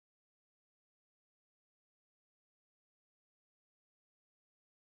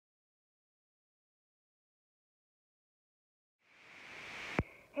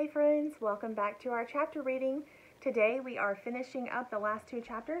Hey friends, welcome back to our chapter reading. Today we are finishing up the last two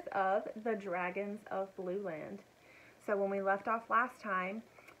chapters of The Dragons of Blueland. So when we left off last time,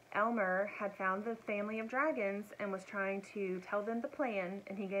 Elmer had found the family of dragons and was trying to tell them the plan,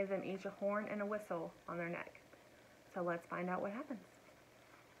 and he gave them each a horn and a whistle on their neck. So let's find out what happens.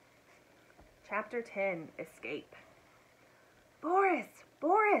 Chapter 10, Escape. Boris!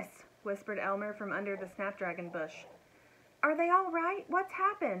 Boris! Whispered Elmer from under the snapdragon bush. Are they all right? What's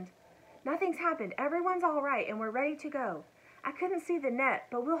happened? Nothing's happened. Everyone's all right, and we're ready to go. I couldn't see the net,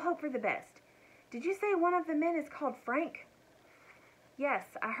 but we'll hope for the best. Did you say one of the men is called Frank? Yes,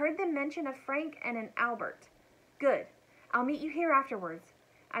 I heard them mention a Frank and an Albert. Good. I'll meet you here afterwards.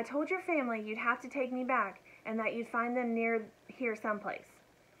 I told your family you'd have to take me back, and that you'd find them near here someplace.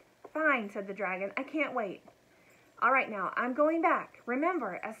 Fine, said the dragon. I can't wait. All right now, I'm going back.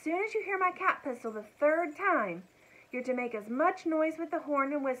 Remember, as soon as you hear my cat pistol the third time, you're to make as much noise with the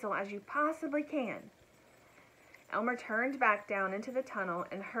horn and whistle as you possibly can. Elmer turned back down into the tunnel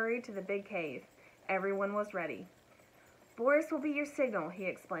and hurried to the big cave. Everyone was ready. Boris will be your signal, he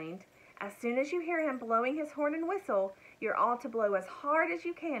explained. As soon as you hear him blowing his horn and whistle, you're all to blow as hard as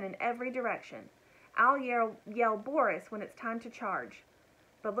you can in every direction. I'll yell Boris when it's time to charge.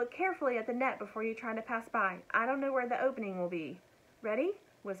 But look carefully at the net before you try to pass by. I don't know where the opening will be. Ready?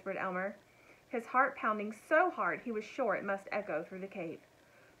 Whispered Elmer, his heart pounding so hard he was sure it must echo through the cave.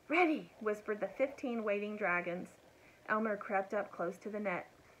 Ready, whispered the 15 waiting dragons. Elmer crept up close to the net.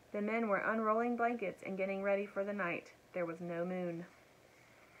 The men were unrolling blankets and getting ready for the night. There was no moon.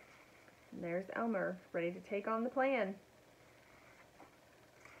 And there's Elmer, ready to take on the plan.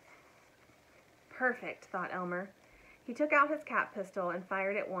 Perfect, thought Elmer. He took out his cat pistol and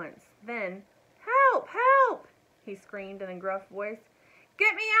fired it once. Then, help, help, he screamed in a gruff voice.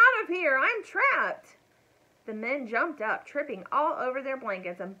 Get me out of here! I'm trapped! The men jumped up, tripping all over their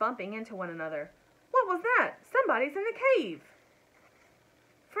blankets and bumping into one another. What was that? Somebody's in the cave!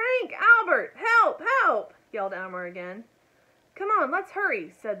 Frank! Albert! Help! Help! Yelled Elmer again. Come on, let's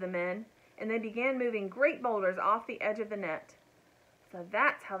hurry, said the men, and they began moving great boulders off the edge of the net. So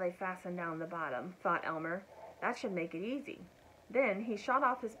that's how they fastened down the bottom, thought Elmer. That should make it easy. Then he shot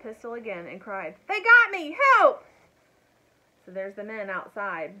off his pistol again and cried, They got me! Help! So there's the men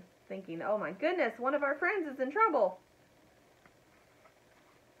outside, thinking, oh my goodness, one of our friends is in trouble.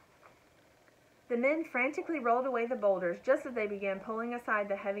 The men frantically rolled away the boulders just as they began pulling aside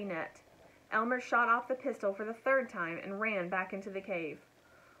the heavy net. Elmer shot off the pistol for the third time and ran back into the cave.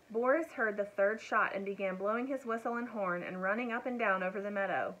 Boris heard the third shot and began blowing his whistle and horn and running up and down over the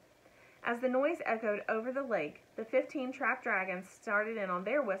meadow. As the noise echoed over the lake, the 15 trapped dragons started in on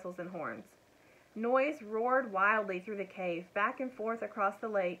their whistles and horns. Noise roared wildly through the cave, back and forth across the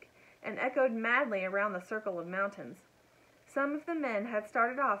lake, and echoed madly around the circle of mountains. Some of the men had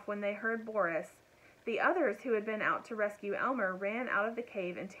started off when they heard Boris. The others who had been out to rescue Elmer ran out of the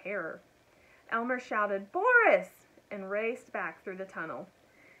cave in terror. Elmer shouted, Boris! And raced back through the tunnel.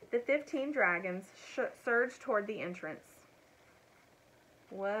 The 15 dragons surged toward the entrance.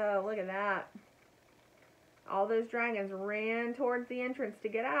 Whoa, look at that. All those dragons ran towards the entrance to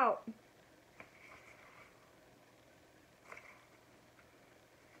get out.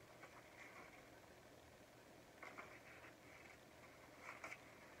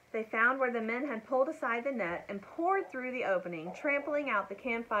 They found where the men had pulled aside the net and poured through the opening, trampling out the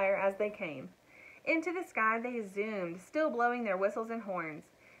campfire as they came. Into the sky they zoomed, still blowing their whistles and horns.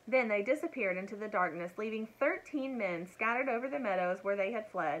 Then they disappeared into the darkness, leaving 13 men scattered over the meadows where they had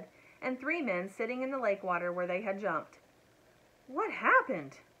fled, and 3 men sitting in the lake water where they had jumped. What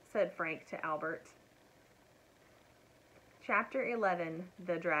happened? Said Frank to Albert. Chapter 11,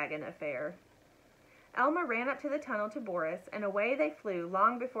 The Dragon Affair. Elmer ran up to the tunnel to Boris, and away they flew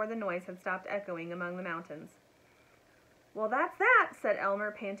long before the noise had stopped echoing among the mountains. Well, that's that, said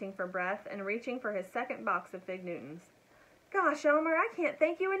Elmer, panting for breath and reaching for his second box of Fig Newtons. Gosh, Elmer, I can't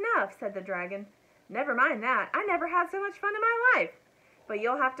thank you enough, said the dragon. Never mind that. I never had so much fun in my life. But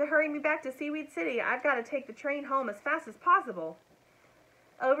you'll have to hurry me back to Seaweed City. I've got to take the train home as fast as possible.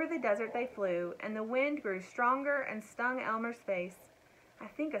 Over the desert they flew, and the wind grew stronger and stung Elmer's face. I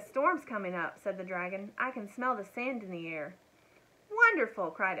think a storm's coming up, said the dragon. I can smell the sand in the air.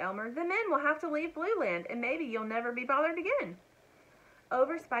 Wonderful, cried Elmer. The men will have to leave Blueland, and maybe you'll never be bothered again.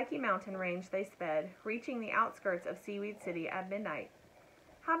 Over Spiky Mountain Range they sped, reaching the outskirts of Seaweed City at midnight.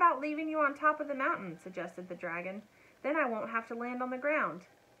 How about leaving you on top of the mountain, suggested the dragon. Then I won't have to land on the ground.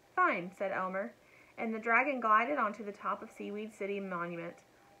 Fine, said Elmer, and the dragon glided onto the top of Seaweed City Monument,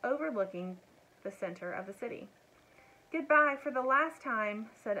 overlooking the center of the city. Goodbye for the last time,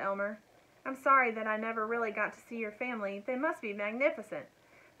 said Elmer. I'm sorry that I never really got to see your family. They must be magnificent.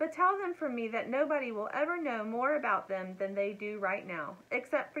 but tell them from me that nobody will ever know more about them than they do right now,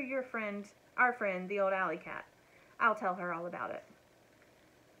 except for our friend, the old alley cat. I'll tell her all about it."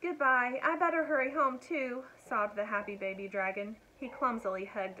 "Goodbye. I better hurry home, too," sobbed the happy baby dragon. He clumsily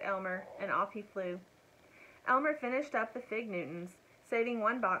hugged Elmer, and off he flew. Elmer finished up the fig Newtons, saving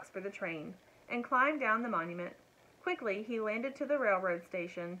one box for the train, and climbed down the monument. Quickly, he landed to the railroad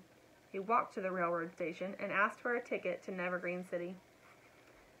station. He walked to the railroad station and asked for a ticket to Nevergreen City.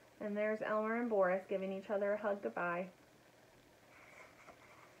 And there's Elmer and Boris giving each other a hug goodbye.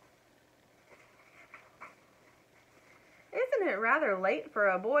 "Isn't it rather late for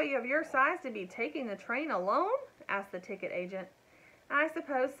a boy of your size to be taking the train alone?" asked the ticket agent. "I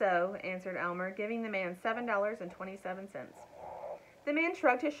suppose so," answered Elmer, giving the man $7.27. The man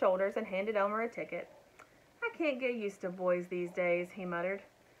shrugged his shoulders and handed Elmer a ticket. "I can't get used to boys these days," he muttered.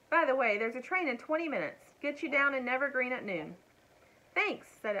 "By the way, there's a train in 20 minutes. Get you down in Nevergreen at noon." "Thanks,"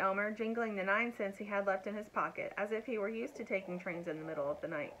 said Elmer, jingling the 9 cents he had left in his pocket, as if he were used to taking trains in the middle of the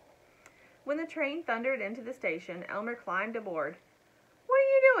night. When the train thundered into the station, Elmer climbed aboard. "What are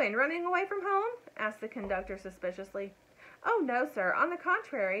you doing, running away from home?" asked the conductor suspiciously. "Oh, no, sir. On the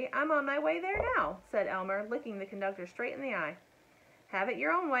contrary, I'm on my way there now," said Elmer, looking the conductor straight in the eye. "Have it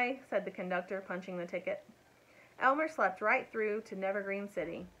your own way," said the conductor, punching the ticket. Elmer slept right through to Nevergreen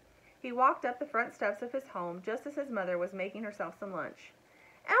City. He walked up the front steps of his home just as his mother was making herself some lunch.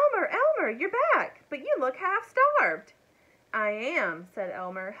 "Elmer, Elmer, you're back, but you look half starved." "I am," said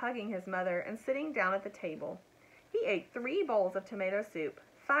Elmer, hugging his mother and sitting down at the table. He ate 3 bowls of tomato soup,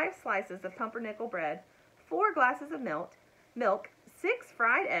 5 slices of pumpernickel bread, 4 glasses of milk, 6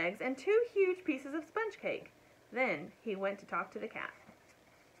 fried eggs, and 2 huge pieces of sponge cake. Then he went to talk to the cat.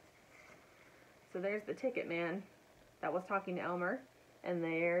 So there's the ticket man that was talking to Elmer, and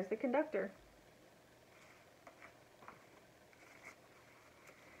there's the conductor.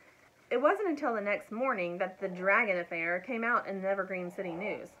 It wasn't until the next morning that the dragon affair came out in Nevergreen City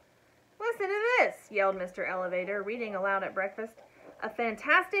News. "Listen to this," yelled Mr. Elevator, reading aloud at breakfast. "A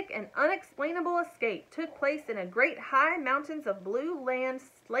fantastic and unexplainable escape took place in a great high mountains of Blueland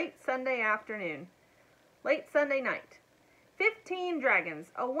late Sunday night. 15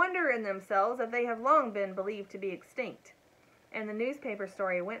 dragons, a wonder in themselves, as they have long been believed to be extinct." And the newspaper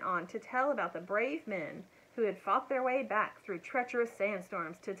story went on to tell about the brave men who had fought their way back through treacherous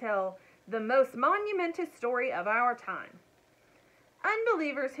sandstorms to tell the most monumentous story of our time.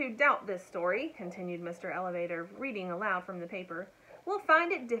 "Unbelievers who doubt this story," continued Mr. Elevator, reading aloud from the paper, "will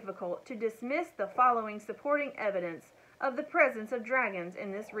find it difficult to dismiss the following supporting evidence of the presence of dragons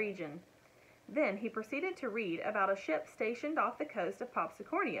in this region." Then he proceeded to read about a ship stationed off the coast of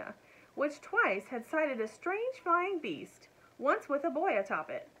Popsicornia, which twice had sighted a strange flying beast, once with a boy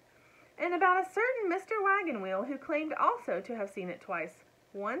atop it, and about a certain Mr. Wagon Wheel who claimed also to have seen it twice,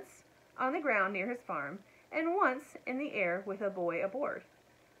 once on the ground near his farm, and once in the air with a boy aboard,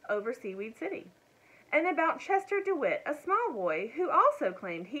 over Seaweed City, and about Chester DeWitt, a small boy who also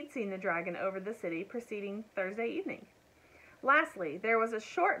claimed he'd seen the dragon over the city preceding Thursday evening. Lastly, there was a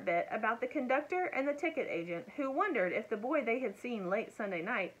short bit about the conductor and the ticket agent who wondered if the boy they had seen late Sunday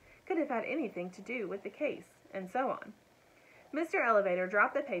night could have had anything to do with the case, and so on. Mr. Elevator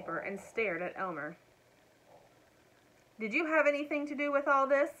dropped the paper and stared at Elmer. "Did you have anything to do with all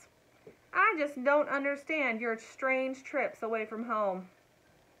this? I just don't understand your strange trips away from home."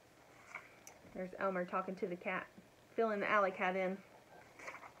 There's Elmer talking to the cat, filling the alley cat in.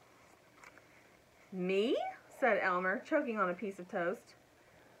 "Me?" said Elmer, choking on a piece of toast.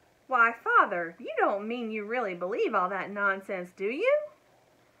 "Why, Father, you don't mean you really believe all that nonsense, do you?"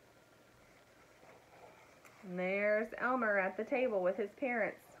 And there's Elmer at the table with his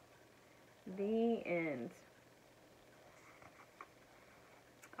parents. The end.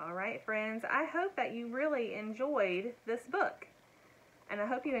 All right, friends, I hope that you really enjoyed this book. And I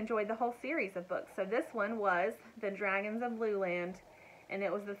hope you enjoyed the whole series of books. So this one was The Dragons of Blueland, and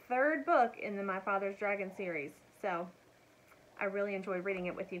it was the 3rd book in the My Father's Dragon series. So I really enjoyed reading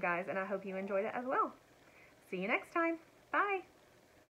it with you guys, and I hope you enjoyed it as well. See you next time. Bye.